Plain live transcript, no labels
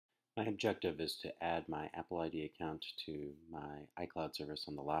My objective is to add my Apple ID account to my iCloud service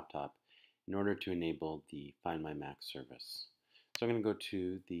on the laptop in order to enable the Find My Mac service. So I'm going to go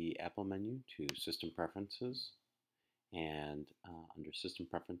to the Apple menu to System Preferences, and under System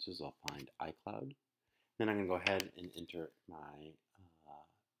Preferences I'll find iCloud. Then I'm going to go ahead and enter my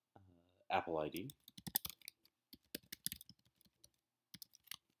Apple ID.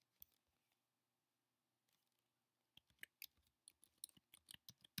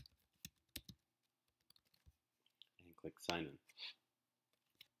 And click Sign In.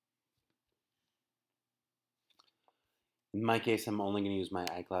 In my case, I'm only going to use my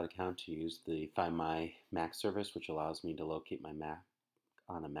iCloud account to use the Find My Mac service, which allows me to locate my Mac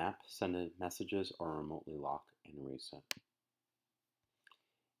on a map, send messages, or remotely lock and reset.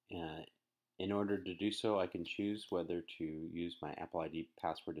 In order to do so, I can choose whether to use my Apple ID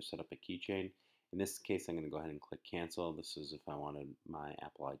password to set up a keychain. In this case, I'm going to go ahead and click Cancel. This is if I wanted my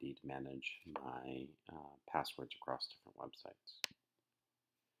Apple ID to manage my passwords across different websites.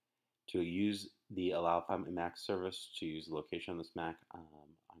 To use the Allow Find My Mac service to use the location on this Mac,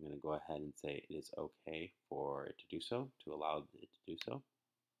 I'm going to go ahead and say it is okay for it to do so, to allow it to do so.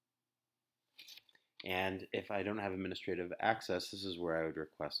 And if I don't have administrative access, this is where I would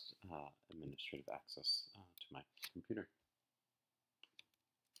request administrative access to my computer.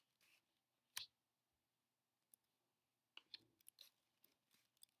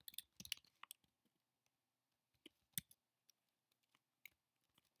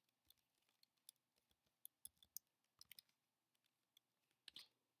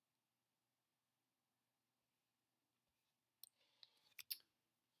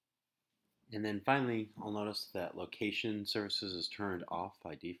 And then finally, I'll notice that location services is turned off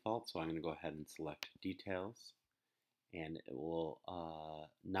by default. So I'm going to go ahead and select details, and it will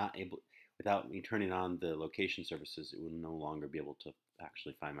not able, without me turning on the location services, it will no longer be able to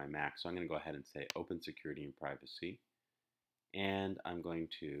actually find my Mac. So I'm going to go ahead and say open security and privacy, and I'm going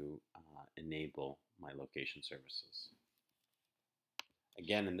to enable my location services.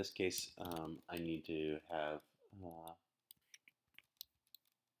 Again, in this case, I need to have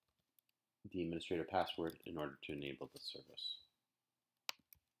the administrator password in order to enable the service.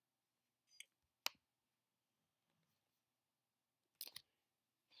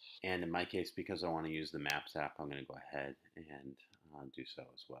 And in my case, because I want to use the Maps app, I'm going to go ahead and do so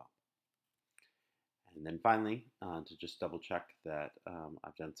as well. And then finally, to just double check that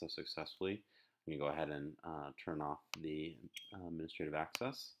I've done so successfully, I'm going to go ahead and turn off the administrative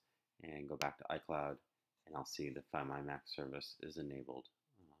access and go back to iCloud, and I'll see the Find My Mac service is enabled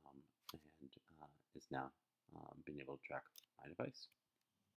and is now being able to track my device.